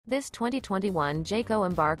This 2021 Jayco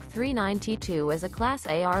Embark 39T2 is a Class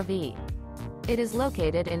A RV. It is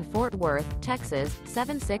located in Fort Worth, Texas,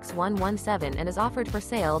 76117 and is offered for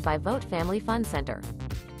sale by Vogt Family Fun Center.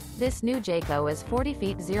 This new Jayco is 40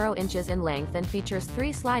 feet 0 inches in length and features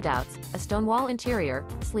 3 slideouts, a STONEWALL interior,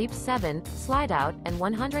 sleeps 7, slideout, and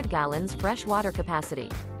 100 gallons fresh water capacity.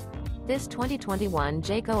 This 2021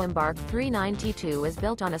 Jayco Embark 39T2 is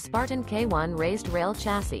built on a Spartan K1 Raised Rail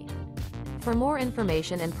chassis. For more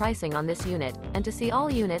information and pricing on this unit, and to see all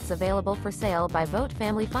units available for sale by Vogt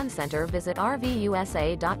Family Fun Center, visit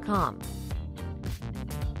RVUSA.com.